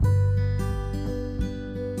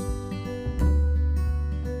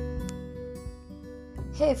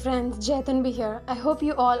Hey friends, Jaitanbi here. I hope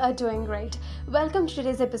you all are doing great. Welcome to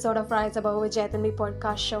today's episode of Rise Above with Jaitanbi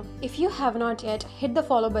podcast show. If you have not yet, hit the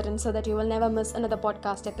follow button so that you will never miss another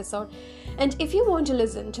podcast episode. And if you want to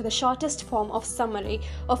listen to the shortest form of summary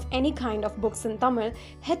of any kind of books in Tamil,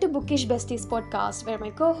 head to Bookish Besties podcast where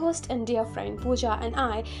my co-host and dear friend Pooja and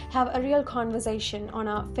I have a real conversation on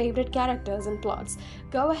our favorite characters and plots.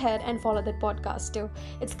 Go ahead and follow that podcast too.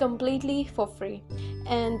 It's completely for free.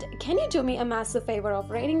 And can you do me a massive favor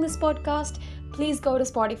of rating this podcast? Please go to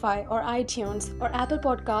Spotify or iTunes or Apple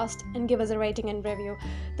Podcast and give us a rating and review.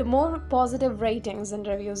 The more positive ratings and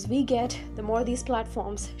reviews we get, the more these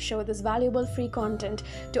platforms show this valuable free content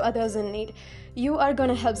to others in need. You are going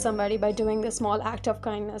to help somebody by doing this small act of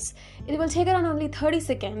kindness. It will take around only 30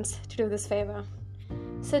 seconds to do this favor.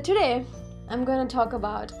 So today, I'm going to talk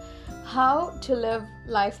about how to live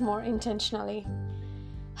life more intentionally.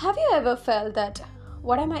 Have you ever felt that,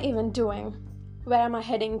 what am I even doing? Where am I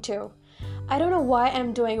heading to? I don't know why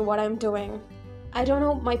I'm doing what I'm doing. I don't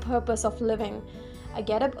know my purpose of living. I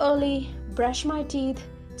get up early, brush my teeth,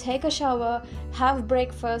 take a shower, have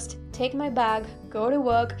breakfast, take my bag, go to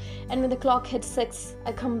work, and when the clock hits 6,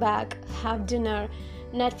 I come back, have dinner,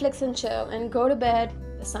 Netflix and chill, and go to bed.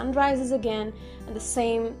 The sun rises again, and the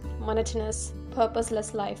same monotonous,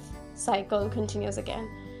 purposeless life cycle continues again.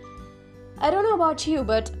 I don't know about you,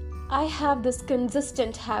 but I have this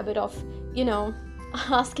consistent habit of,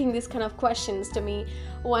 asking these kind of questions to me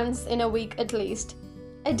once in a week at least.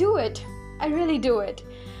 I do it. I really do it.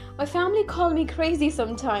 My family call me crazy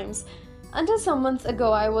sometimes. Until some months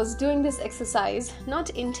ago, I was doing this exercise,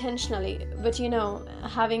 not intentionally, but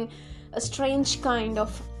having a strange kind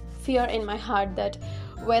of fear in my heart that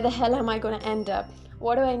where the hell am I going to end up?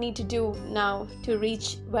 What do I need to do now to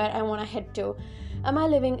reach where I want to head to? Am I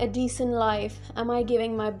living a decent life? Am I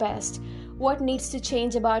giving my best? What needs to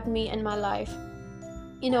change about me and my life?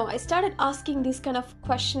 I started asking these kind of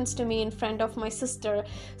questions to me in front of my sister,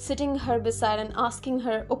 sitting her beside and asking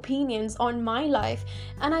her opinions on my life.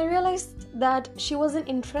 And I realized that she wasn't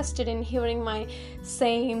interested in hearing my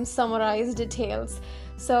same summarized details.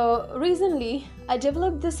 So recently, I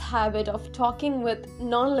developed this habit of talking with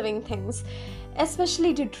non-living things,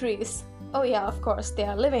 especially to trees. Oh yeah, of course, they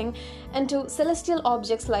are living. And to celestial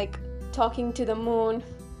objects like talking to the moon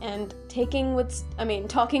and talking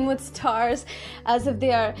with stars as if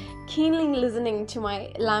they are keenly listening to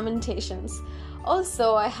my lamentations.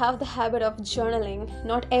 Also, I have the habit of journaling,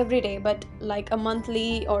 not every day, but like a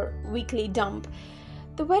monthly or weekly dump.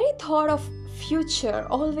 The very thought of future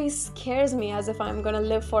always scares me as if I'm gonna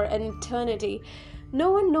live for an eternity. No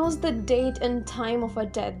one knows the date and time of our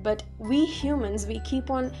death, but we humans, we keep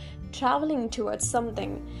on traveling towards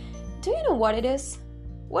something. Do you know what it is?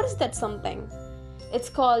 What is that something? It's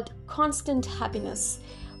called constant happiness.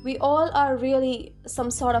 We all are really some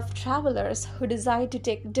sort of travelers who decide to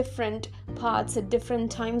take different paths at different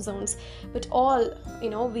time zones, but all,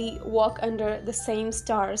 we walk under the same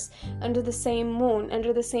stars, under the same moon,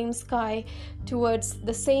 under the same sky, towards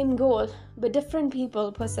the same goal, but different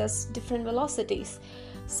people possess different velocities.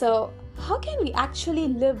 So, how can we actually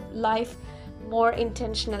live life more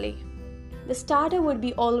intentionally? The starter would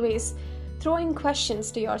be always throwing questions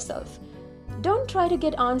to yourself. Don't try to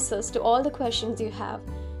get answers to all the questions you have.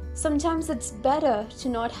 Sometimes it's better to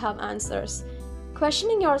not have answers.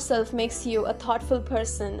 Questioning yourself makes you a thoughtful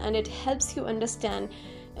person, and it helps you understand,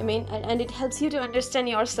 and it helps you to understand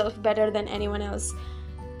yourself better than anyone else.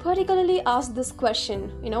 Particularly ask this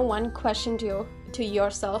question, one question to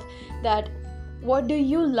yourself, that what do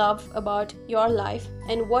you love about your life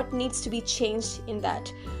and what needs to be changed in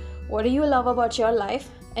that? What do you love about your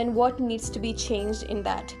life and what needs to be changed in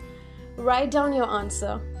that? Write down your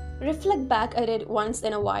answer. Reflect back at it once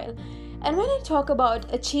in a while. And when I talk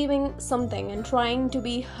about achieving something and trying to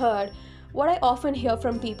be heard, what I often hear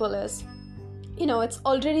from people is, it's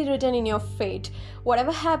already written in your fate.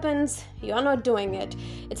 Whatever happens, you're not doing it.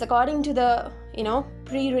 It's according to the,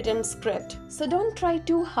 pre-written script. So don't try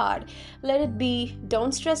too hard. Let it be.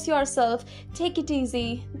 Don't stress yourself. Take it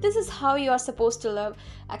easy. This is how you are supposed to live.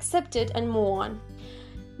 Accept it and move on.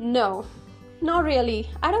 No. Not really.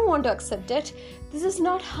 I don't want to accept it. This is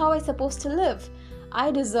not how I'm supposed to live.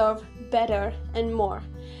 I deserve better and more.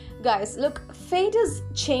 Guys, look, fate is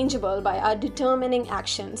changeable by our determining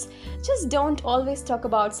actions. Just don't always talk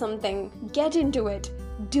about something. Get into it.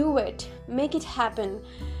 Do it. Make it happen.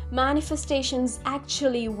 Manifestations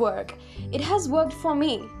actually work. It has worked for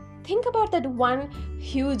me. Think about that one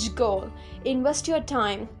huge goal. Invest your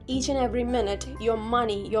time, each and every minute, your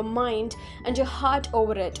money, your mind, and your heart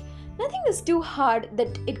over it. Nothing is too hard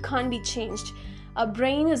that it can't be changed. Our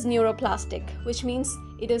brain is neuroplastic, which means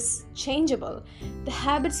it is changeable. The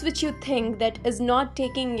habits which you think that is not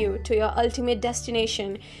taking you to your ultimate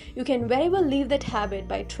destination, you can very well leave that habit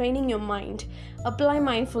by training your mind. Apply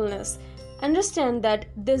mindfulness. Understand that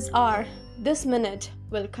this hour, this minute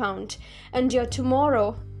will count, and your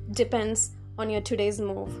tomorrow depends on your today's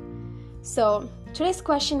move. So, today's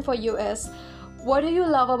question for you is, what do you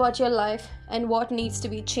love about your life and what needs to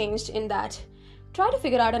be changed in that? Try to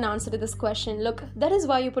figure out an answer to this question. Look, that is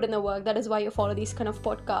why you put in the work. That is why you follow these kind of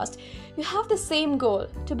podcasts. You have the same goal,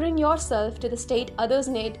 to bring yourself to the state others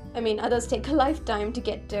take a lifetime to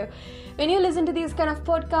get to. When you listen to these kind of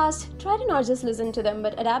podcasts, try to not just listen to them,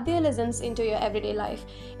 but adapt their lessons into your everyday life.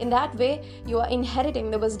 In that way, you are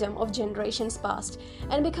inheriting the wisdom of generations past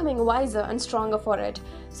and becoming wiser and stronger for it.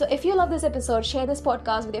 So if you love this episode, share this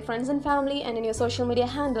podcast with your friends and family and in your social media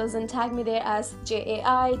handles and tag me there as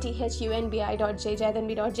jaithunbi.j,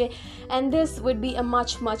 and this would be a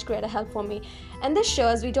much greater help for me. And this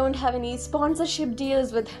shows we don't have any sponsorship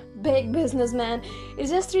deals with big businessmen. It's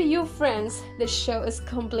just through you friends. This show is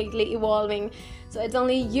completely evolving. So it's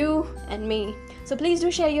only you and me. So please do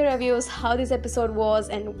share your reviews, how this episode was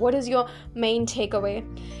and what is your main takeaway.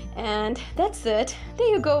 And that's it. There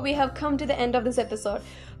you go. We have come to the end of this episode.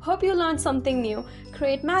 Hope you learned something new.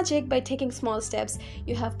 Create magic by taking small steps.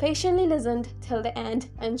 You have patiently listened till the end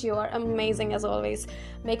and you are amazing as always.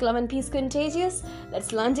 Make love and peace contagious.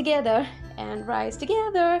 Let's learn together and rise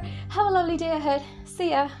together. Have a lovely day ahead. See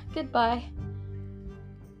ya. Goodbye.